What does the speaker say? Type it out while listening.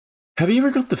Have you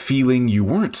ever got the feeling you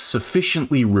weren't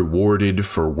sufficiently rewarded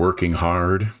for working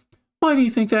hard? Why do you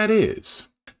think that is?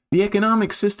 The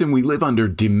economic system we live under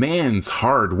demands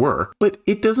hard work, but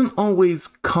it doesn't always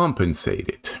compensate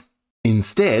it.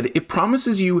 Instead, it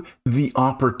promises you the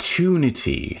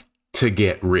opportunity to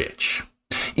get rich.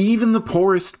 Even the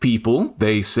poorest people,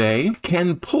 they say,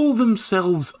 can pull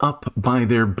themselves up by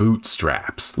their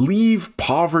bootstraps, leave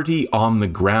poverty on the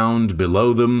ground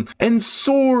below them, and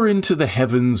soar into the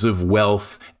heavens of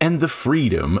wealth and the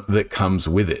freedom that comes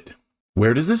with it.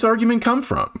 Where does this argument come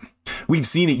from? We've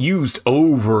seen it used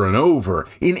over and over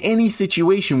in any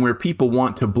situation where people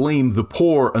want to blame the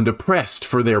poor and oppressed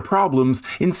for their problems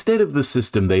instead of the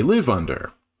system they live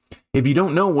under. If you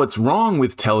don't know what's wrong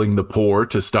with telling the poor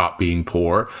to stop being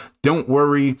poor, don't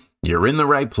worry, you're in the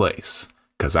right place,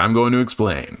 because I'm going to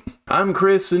explain. I'm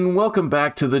Chris, and welcome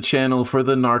back to the channel for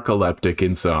the narcoleptic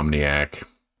insomniac.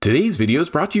 Today's video is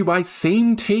brought to you by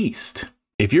Same Taste.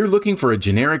 If you're looking for a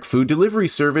generic food delivery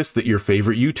service that your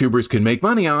favorite YouTubers can make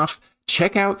money off,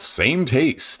 check out Same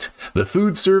Taste, the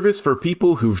food service for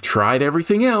people who've tried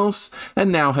everything else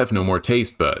and now have no more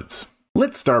taste buds.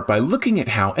 Let's start by looking at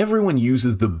how everyone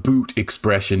uses the boot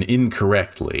expression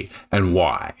incorrectly and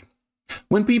why.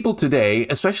 When people today,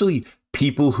 especially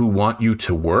people who want you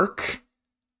to work,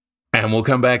 and we'll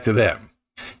come back to them,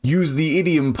 use the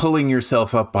idiom pulling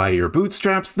yourself up by your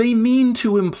bootstraps, they mean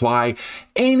to imply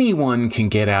anyone can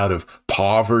get out of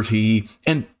poverty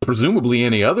and presumably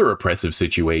any other oppressive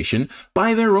situation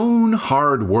by their own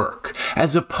hard work,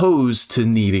 as opposed to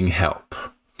needing help.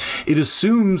 It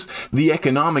assumes the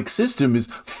economic system is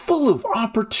full of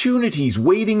opportunities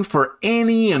waiting for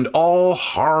any and all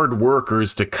hard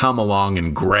workers to come along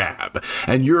and grab,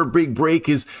 and your big break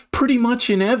is pretty much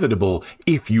inevitable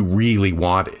if you really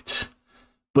want it.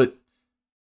 But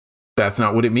that's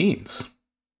not what it means.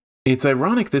 It's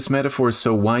ironic this metaphor is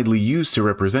so widely used to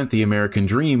represent the American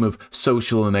dream of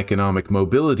social and economic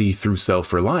mobility through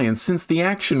self-reliance, since the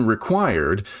action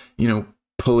required,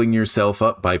 pulling yourself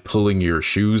up by pulling your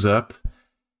shoes up,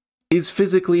 is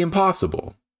physically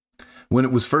impossible. When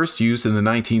it was first used in the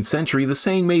 19th century, the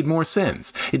saying made more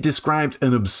sense. It described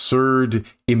an absurd,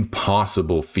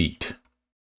 impossible feat.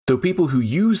 So people who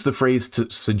use the phrase to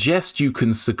suggest you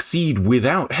can succeed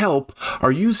without help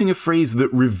are using a phrase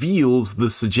that reveals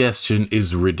the suggestion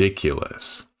is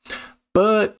ridiculous.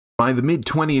 But by the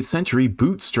mid-20th century,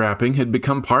 bootstrapping had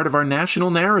become part of our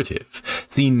national narrative,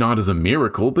 seen not as a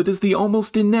miracle, but as the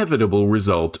almost inevitable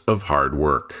result of hard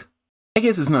work. I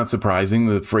guess it's not surprising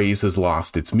the phrase has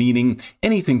lost its meaning.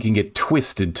 Anything can get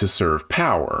twisted to serve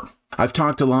power. I've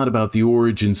talked a lot about the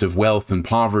origins of wealth and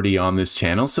poverty on this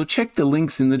channel, so check the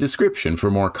links in the description for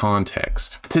more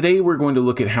context. Today we're going to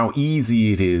look at how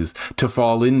easy it is to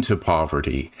fall into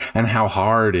poverty and how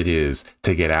hard it is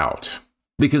to get out.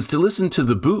 Because to listen to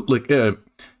the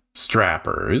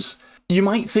strappers, you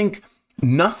might think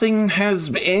nothing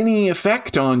has any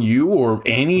effect on you or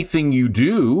anything you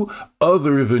do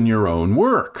other than your own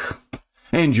work.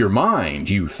 And your mind,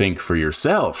 you think for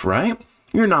yourself, right?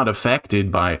 You're not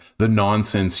affected by the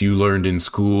nonsense you learned in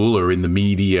school or in the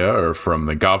media or from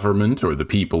the government or the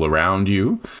people around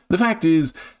you. The fact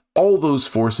is, all those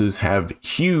forces have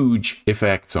huge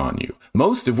effects on you,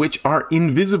 most of which are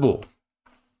invisible.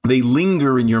 They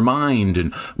linger in your mind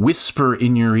and whisper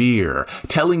in your ear,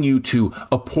 telling you to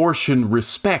apportion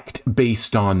respect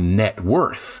based on net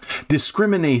worth,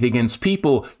 discriminate against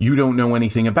people you don't know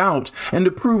anything about, and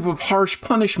approve of harsh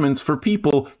punishments for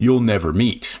people you'll never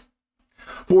meet.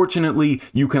 Fortunately,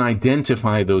 you can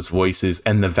identify those voices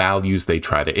and the values they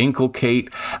try to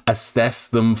inculcate, assess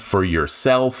them for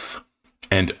yourself,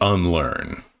 and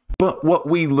unlearn. But what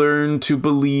we learn to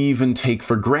believe and take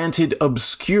for granted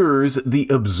obscures the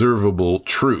observable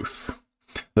truth.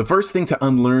 The first thing to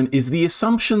unlearn is the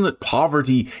assumption that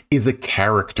poverty is a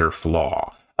character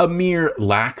flaw, a mere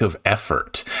lack of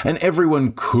effort, and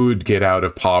everyone could get out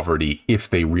of poverty if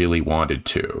they really wanted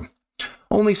to.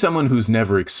 Only someone who's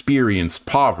never experienced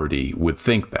poverty would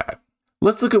think that.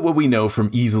 Let's look at what we know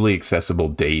from easily accessible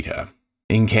data.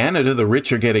 In Canada, the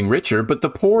rich are getting richer, but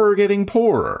the poor are getting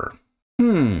poorer.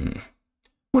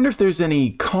 Wonder if there's any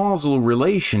causal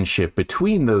relationship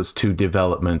between those two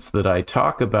developments that I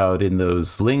talk about in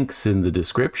those links in the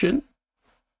description.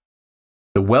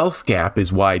 The wealth gap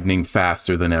is widening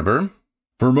faster than ever.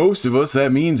 For most of us,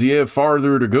 that means you have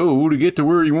farther to go to get to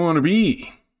where you want to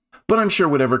be. But I'm sure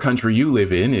whatever country you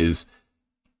live in is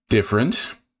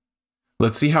different.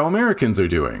 Let's see how Americans are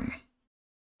doing.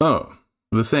 Oh,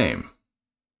 the same.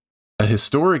 A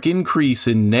historic increase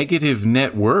in negative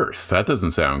net worth. That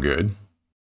doesn't sound good.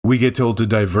 We get told to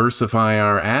diversify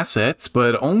our assets,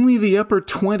 but only the upper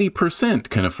 20%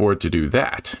 can afford to do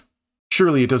that.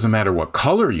 Surely it doesn't matter what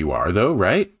color you are, though,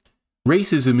 right?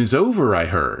 Racism is over, I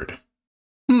heard.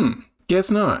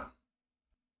 Guess not.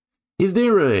 Is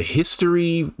there a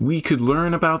history we could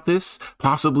learn about this,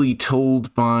 possibly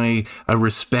told by a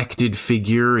respected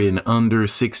figure in under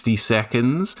 60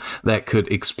 seconds, that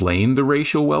could explain the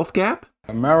racial wealth gap?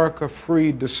 America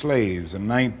freed the slaves in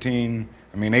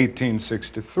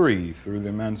 1863 through the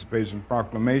Emancipation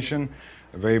Proclamation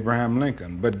of Abraham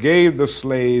Lincoln, but gave the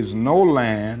slaves no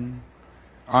land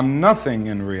or nothing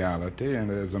in reality,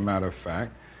 and as a matter of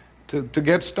fact, to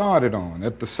get started on.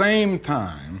 At the same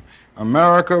time,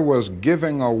 America was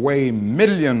giving away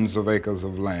millions of acres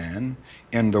of land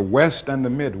in the West and the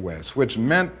Midwest, which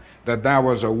meant that there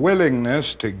was a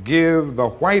willingness to give the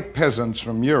white peasants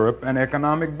from Europe an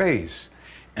economic base.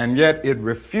 And yet it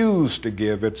refused to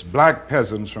give its black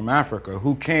peasants from Africa,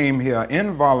 who came here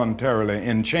involuntarily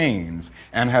in chains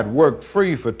and had worked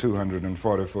free for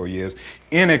 244 years,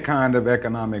 any kind of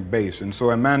economic base. And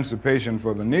so emancipation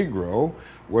for the Negro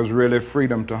was really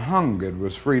freedom to hunger. It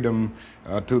was freedom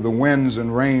to the winds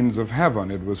and rains of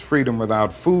heaven. It was freedom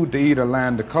without food to eat or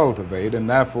land to cultivate, and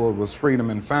therefore it was freedom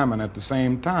and famine at the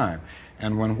same time.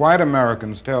 And when white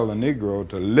Americans tell the Negro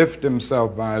to lift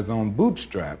himself by his own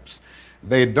bootstraps,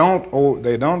 they don't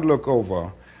look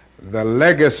over the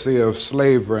legacy of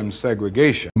slavery and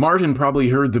segregation. Martin probably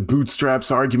heard the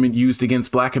bootstraps argument used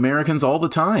against black Americans all the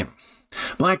time.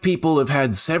 Black people have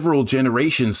had several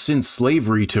generations since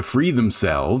slavery to free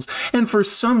themselves, and for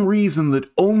some reason that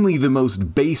only the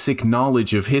most basic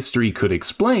knowledge of history could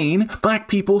explain, black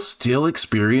people still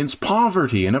experience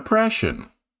poverty and oppression.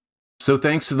 So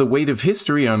thanks to the weight of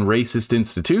history on racist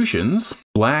institutions,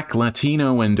 black,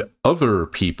 Latino, and other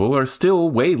people are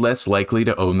still way less likely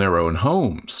to own their own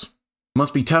homes.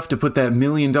 Must be tough to put that $1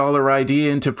 million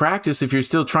idea into practice if you're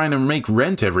still trying to make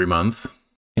rent every month.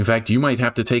 In fact, you might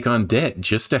have to take on debt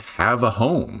just to have a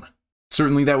home.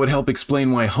 Certainly that would help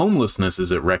explain why homelessness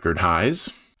is at record highs.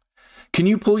 Can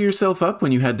you pull yourself up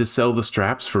when you had to sell the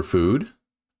straps for food?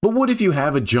 But what if you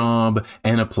have a job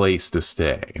and a place to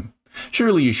stay?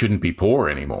 Surely you shouldn't be poor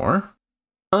anymore.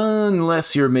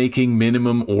 Unless you're making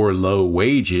minimum or low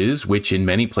wages, which in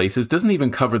many places doesn't even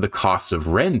cover the costs of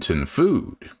rent and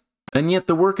food. And yet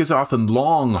the work is often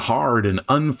long, hard, and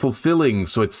unfulfilling,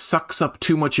 so it sucks up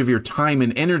too much of your time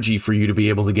and energy for you to be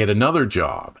able to get another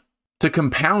job. To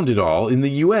compound it all, in the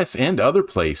US and other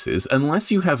places,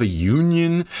 unless you have a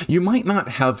union, you might not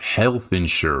have health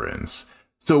insurance.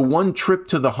 So one trip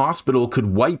to the hospital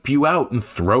could wipe you out and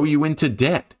throw you into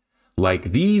debt.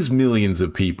 Like these millions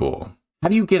of people. How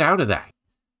do you get out of that?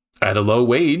 At a low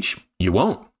wage, you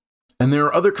won't. And there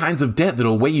are other kinds of debt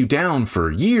that'll weigh you down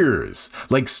for years,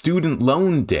 like student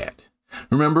loan debt.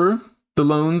 Remember the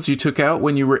loans you took out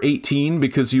when you were 18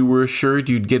 because you were assured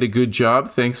you'd get a good job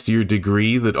thanks to your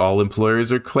degree that all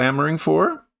employers are clamoring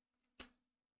for?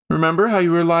 Remember how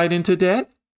you were lied into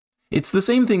debt? It's the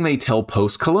same thing they tell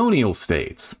post-colonial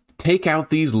states. Take out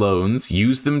these loans,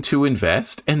 use them to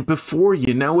invest, and before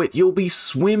you know it, you'll be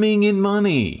swimming in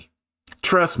money.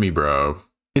 Trust me, bro.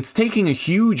 It's taking a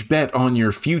huge bet on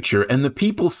your future, and the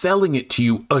people selling it to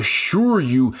you assure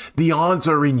you the odds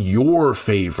are in your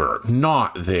favor,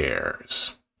 not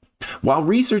theirs. While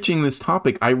researching this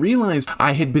topic, I realized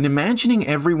I had been imagining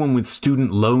everyone with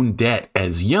student loan debt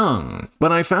as young,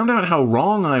 but I found out how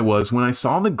wrong I was when I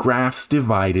saw the graphs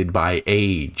divided by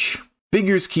age.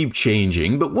 Figures keep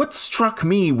changing, but what struck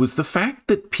me was the fact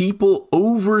that people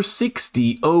over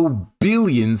 60 owe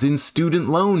billions in student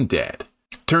loan debt.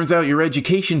 Turns out your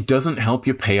education doesn't help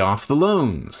you pay off the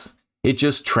loans. It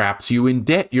just traps you in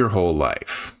debt your whole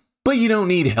life. But you don't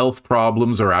need health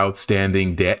problems or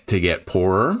outstanding debt to get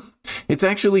poorer. It's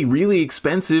actually really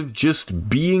expensive just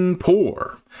being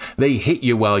poor. They hit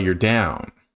you while you're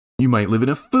down. You might live in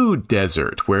a food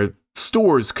desert where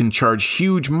stores can charge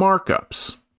huge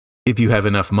markups. If you have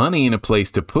enough money and a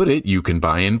place to put it, you can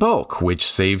buy in bulk, which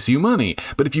saves you money.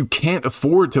 But if you can't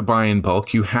afford to buy in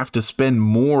bulk, you have to spend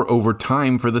more over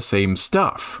time for the same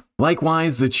stuff.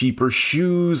 Likewise, the cheaper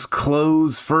shoes,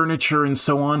 clothes, furniture, and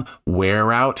so on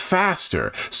wear out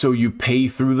faster, so you pay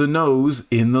through the nose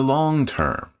in the long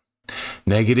term.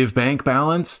 Negative bank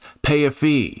balance? Pay a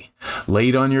fee.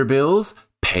 Late on your bills?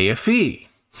 Pay a fee.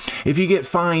 If you get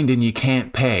fined and you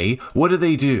can't pay, what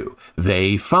do?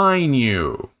 They fine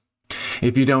you.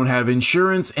 If you don't have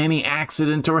insurance, any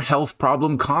accident or health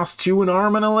problem costs you an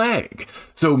arm and a leg.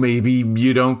 So maybe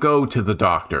you don't go to the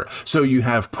doctor. So you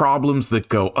have problems that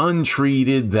go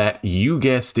untreated that, you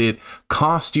guessed it,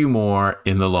 cost you more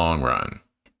in the long run.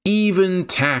 Even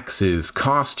taxes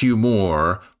cost you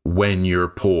more when you're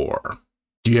poor.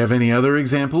 Do you have any other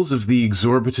examples of the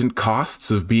exorbitant costs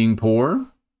of being poor?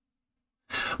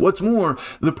 What's more,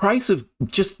 the price of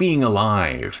just being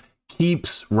alive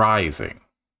keeps rising.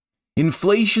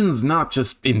 Inflation's not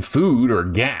just in food or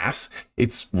gas.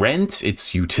 It's rent,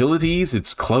 it's utilities,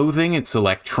 it's clothing, it's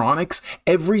electronics.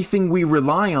 Everything we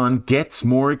rely on gets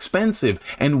more expensive,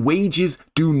 and wages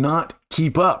do not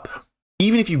keep up.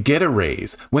 Even if you get a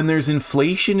raise, when there's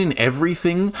inflation in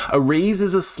everything, a raise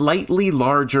is a slightly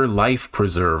larger life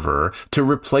preserver to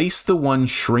replace the one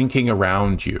shrinking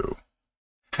around you.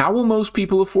 How will most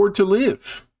people afford to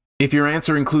live? If your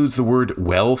answer includes the word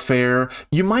welfare,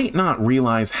 you might not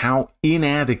realize how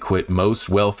inadequate most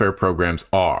welfare programs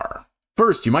are.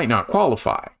 First, you might not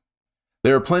qualify.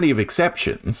 There are plenty of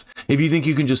exceptions. If you think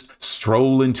you can just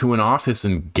stroll into an office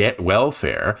and get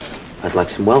welfare, I'd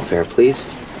like some welfare, please.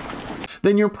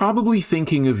 Then you're probably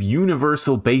thinking of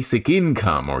Universal Basic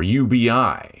Income, or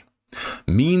UBI.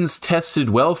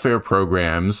 Means-tested welfare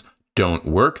programs don't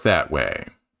work that way.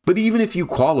 But even if you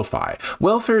qualify,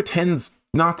 welfare tends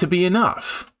not to be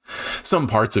enough. Some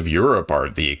parts of Europe are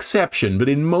the exception, but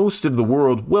in most of the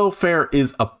world, welfare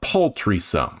is a paltry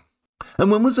sum.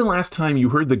 And when was the last time you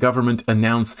heard the government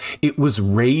announce it was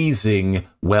raising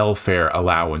welfare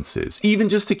allowances, even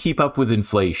just to keep up with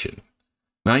inflation?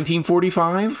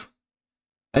 1945?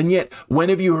 And yet, when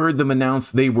have you heard them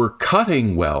announce they were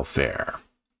cutting welfare?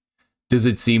 Does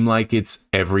it seem like it's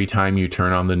every time you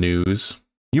turn on the news?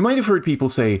 You might have heard people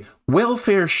say,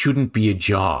 welfare shouldn't be a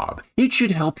job. It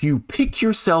should help you pick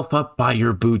yourself up by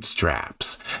your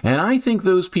bootstraps. And I think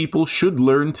those people should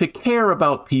learn to care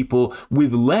about people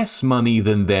with less money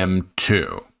than them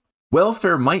too.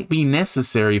 Welfare might be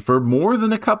necessary for more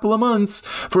than a couple of months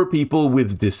for people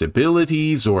with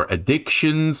disabilities or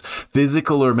addictions,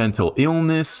 physical or mental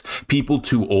illness, people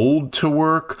too old to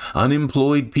work,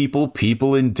 unemployed people,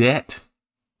 people in debt.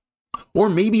 Or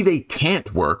maybe they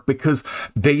can't work because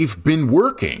they've been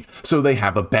working, so they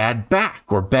have a bad back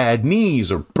or bad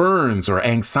knees or burns or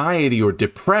anxiety or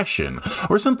depression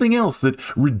or something else that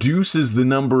reduces the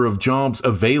number of jobs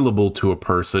available to a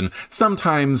person,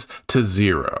 sometimes to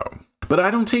zero. But I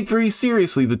don't take very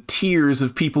seriously the tears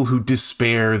of people who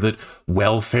despair that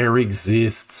welfare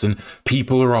exists and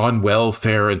people are on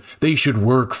welfare and they should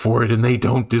work for it and they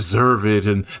don't deserve it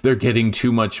and they're getting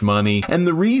too much money. And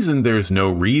the reason there's no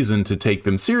reason to take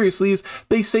them seriously is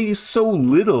they say so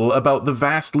little about the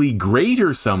vastly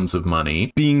greater sums of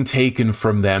money being taken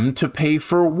from them to pay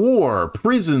for war,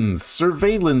 prisons,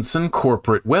 surveillance, and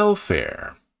corporate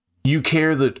welfare. You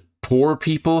care that poor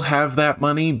people have that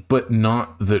money, but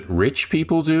not that rich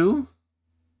people do?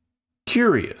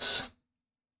 Curious.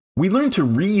 We learn to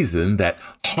reason that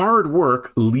hard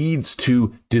work leads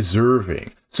to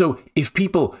deserving. So if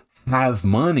people have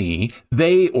money,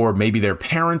 they, or maybe their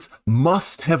parents,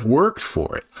 must have worked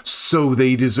for it, so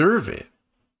they deserve it.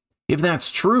 If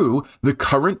that's true, the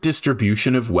current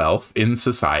distribution of wealth in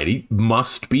society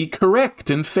must be correct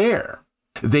and fair.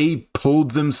 They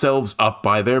pulled themselves up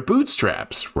by their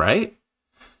bootstraps, right?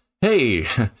 Hey,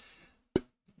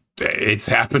 it's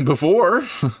happened before,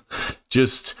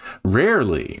 just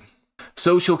rarely.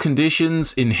 Social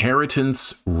conditions,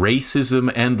 inheritance,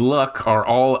 racism, and luck are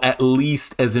all at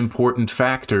least as important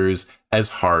factors as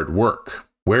hard work.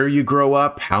 Where you grow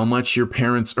up, how much your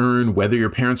parents earn, whether your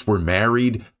parents were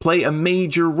married, play a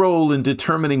major role in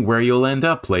determining where you'll end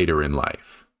up later in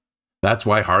life. That's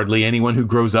why hardly anyone who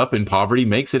grows up in poverty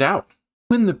makes it out.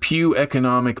 When the Pew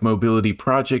Economic Mobility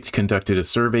Project conducted a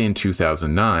survey in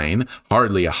 2009,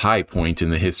 hardly a high point in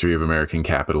the history of American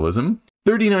capitalism,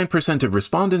 39% of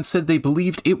respondents said they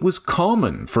believed it was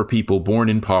common for people born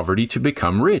in poverty to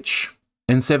become rich.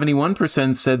 And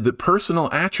 71% said that personal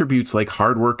attributes like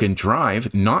hard work and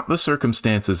drive, not the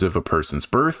circumstances of a person's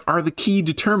birth, are the key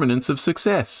determinants of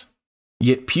success.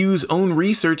 Yet Pew's own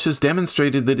research has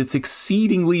demonstrated that it's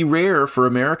exceedingly rare for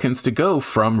Americans to go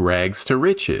from rags to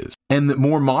riches, and that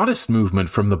more modest movement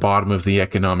from the bottom of the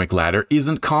economic ladder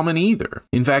isn't common either.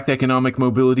 In fact, economic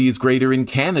mobility is greater in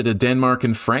Canada, Denmark,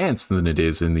 and France than it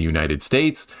is in the United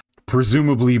States,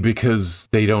 presumably because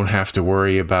they don't have to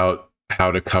worry about how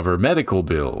to cover medical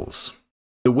bills.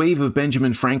 The wave of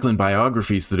Benjamin Franklin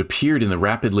biographies that appeared in the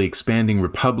rapidly expanding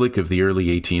Republic of the early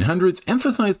 1800s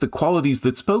emphasized the qualities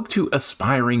that spoke to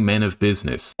aspiring men of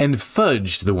business, and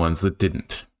fudged the ones that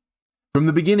didn't. From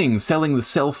the beginning, selling the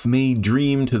self-made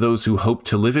dream to those who hoped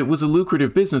to live it was a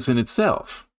lucrative business in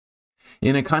itself.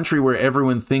 In a country where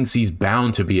everyone thinks he's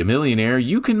bound to be a millionaire,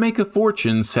 you can make a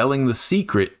fortune selling the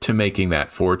secret to making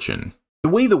that fortune. The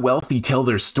way the wealthy tell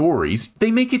their stories, they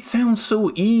make it sound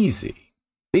so easy.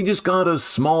 They just got a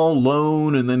small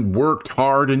loan and then worked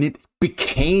hard and it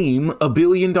became $1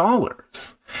 billion.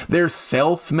 They're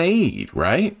self-made,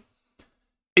 right?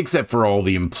 Except for all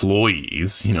the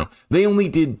employees, they only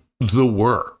did the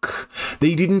work.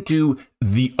 They didn't do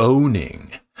the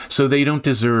owning, so they don't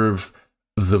deserve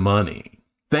the money.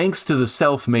 Thanks to the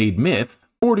self-made myth,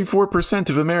 44%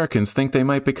 of Americans think they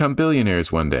might become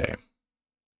billionaires one day.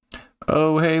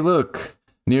 Oh, hey, look,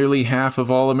 nearly half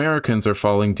of all Americans are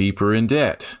falling deeper in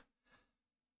debt.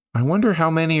 I wonder how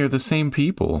many are the same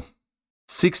people.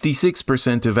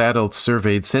 66% of adults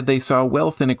surveyed said they saw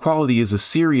wealth inequality as a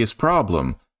serious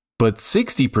problem, but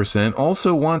 60%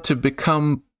 also want to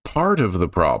become part of the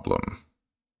problem.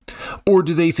 Or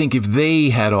do they think if they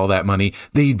had all that money,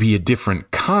 they'd be a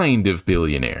different kind of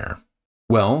billionaire?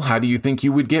 Well, how do you think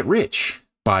you would get rich?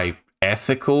 By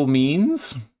ethical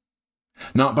means?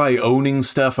 Not by owning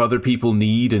stuff other people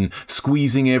need and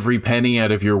squeezing every penny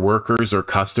out of your workers or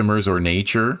customers or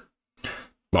nature?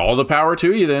 All the power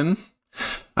to you then.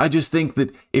 I just think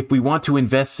that if we want to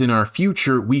invest in our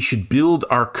future, we should build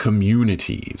our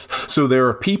communities so there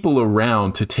are people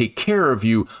around to take care of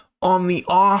you on the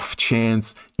off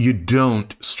chance you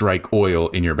don't strike oil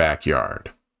in your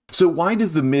backyard. So why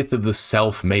does the myth of the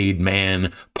self-made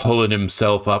man pulling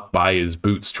himself up by his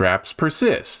bootstraps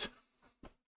persist?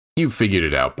 You've figured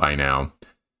it out by now.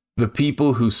 The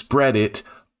people who spread it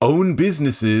own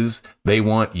businesses they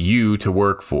want you to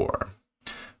work for.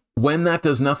 When that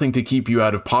does nothing to keep you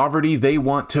out of poverty, they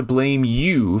want to blame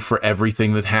you for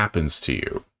everything that happens to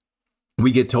you.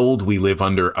 We get told we live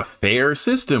under a fair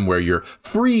system where you're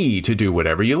free to do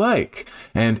whatever you like.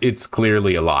 And it's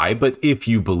clearly a lie, but if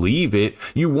you believe it,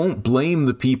 you won't blame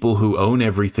the people who own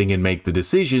everything and make the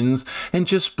decisions, and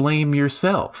just blame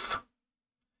yourself.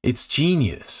 It's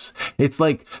genius. It's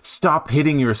like stop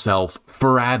hitting yourself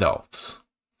for adults.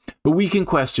 But we can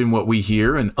question what we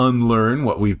hear and unlearn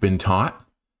what we've been taught.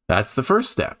 That's the first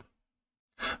step.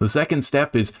 The second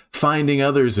step is finding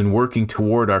others and working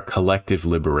toward our collective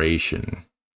liberation.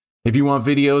 If you want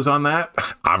videos on that,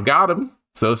 I've got them,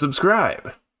 so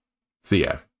subscribe. See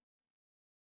ya.